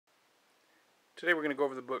Today we're going to go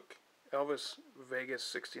over the book Elvis Vegas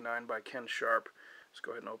 69 by Ken Sharp. Let's go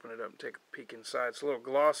ahead and open it up and take a peek inside. It's a little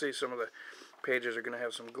glossy. Some of the pages are going to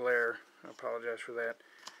have some glare. I apologize for that.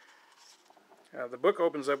 The book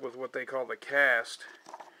opens up with what they call the cast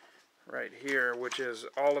right here, which is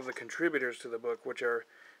all of the contributors to the book, which are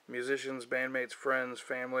musicians, bandmates, friends,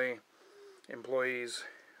 family, employees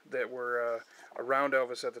that were around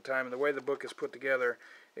Elvis at the time. And the way the book is put together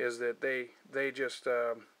is that they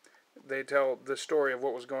tell the story of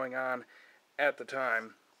what was going on at the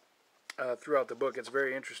time throughout the book. It's a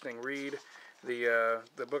very interesting read. The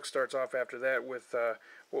book starts off after that with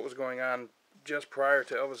what was going on just prior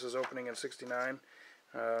to Elvis's opening in '69.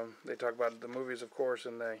 They talk about the movies, of course,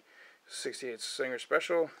 and the '68 Singer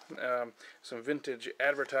Special. Some vintage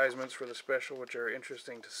advertisements for the special, which are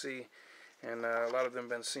interesting to see, and a lot of them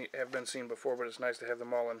have been seen before, but it's nice to have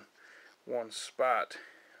them all in one spot.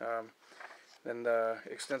 Then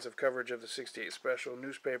extensive coverage of the '68 special,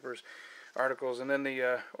 newspapers, articles, and then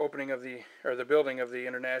the opening of the building of the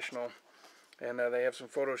International, and they have some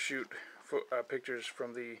photo shoot pictures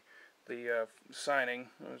from the signing,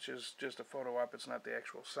 which is just a photo op. It's not the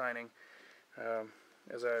actual signing,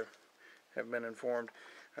 as I have been informed.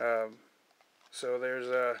 So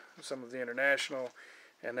there's some of the International,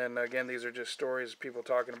 and then again, these are just stories, people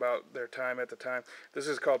talking about their time at the time. This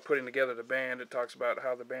is called Putting Together the Band. It talks about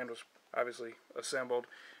how the band was obviously assembled.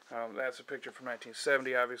 That's a picture from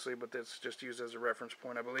 1970, obviously, but that's just used as a reference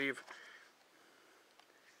point, I believe.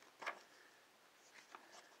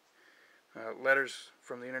 Letters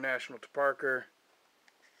from the International to Parker,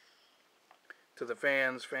 to the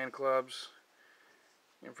fans, fan clubs,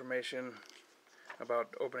 information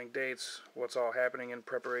about opening dates, what's all happening in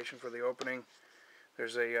preparation for the opening.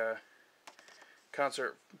 There's a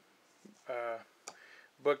concert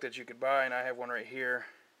book that you could buy, and I have one right here.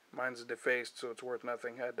 Mine's defaced, so it's worth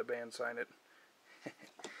nothing. I had the band sign it.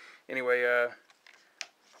 Anyway,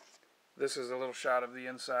 this is a little shot of the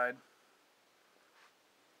inside.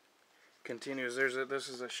 Continues. This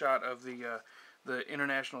is a shot of the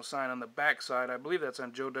International sign on the back side. I believe that's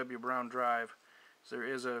on Joe W. Brown Drive. So there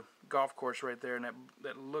is a golf course right there, and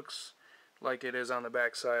that looks like it is on the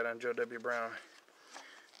back side on Joe W. Brown.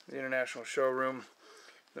 The International showroom,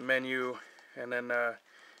 the menu, and then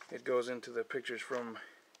it goes into the pictures from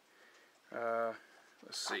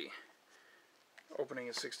let's see, opening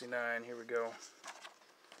in '69. Here we go.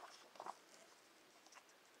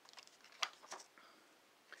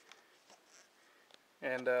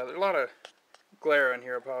 And there's a lot of glare in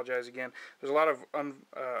here. I apologize again. There's a lot of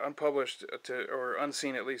unpublished or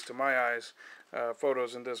unseen, at least to my eyes,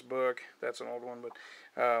 photos in this book. That's an old one, but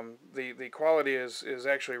the quality is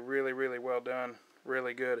actually really well done,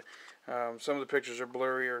 really good. Some of the pictures are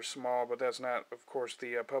blurry or small, but that's not, of course,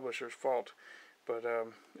 the publisher's fault. But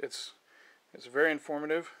it's very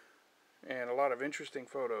informative and a lot of interesting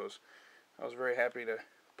photos. I was very happy to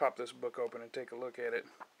pop this book open and take a look at it.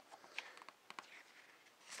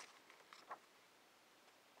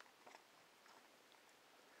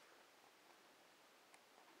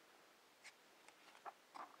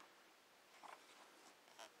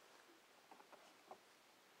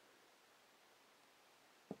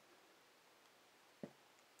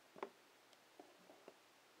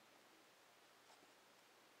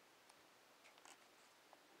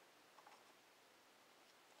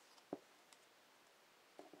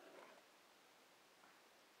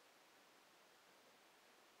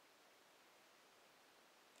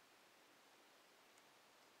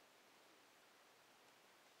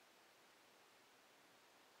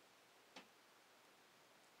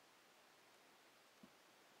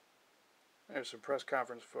 There's some press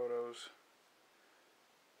conference photos.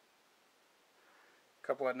 A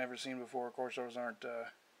couple I'd never seen before. Of course, those aren't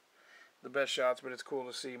the best shots, but it's cool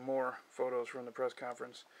to see more photos from the press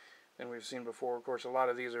conference than we've seen before. Of course, a lot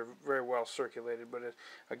of these are very well circulated, but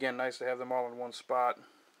again, nice to have them all in one spot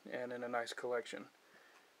and in a nice collection.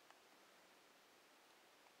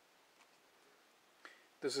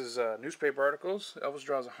 This is newspaper articles. Elvis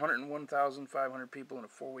draws 101,500 people in a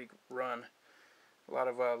 4-week run. A lot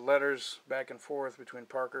of letters back and forth between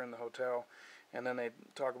Parker and the hotel, and then they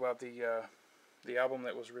talk about the album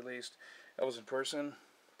that was released, Elvis in Person,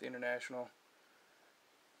 the International,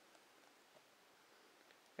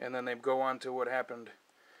 and then they go on to what happened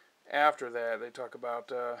after that. They talk about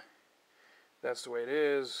That's the Way It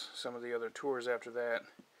Is, some of the other tours after that.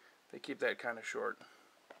 They keep that kind of short.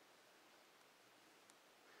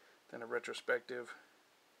 Then a retrospective.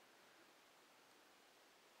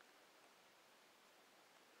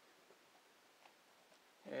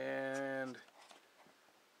 And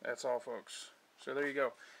that's all, folks. So there you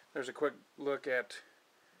go. There's a quick look at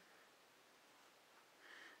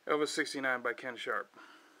Elvis 69 by Ken Sharp.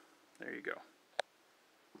 There you go.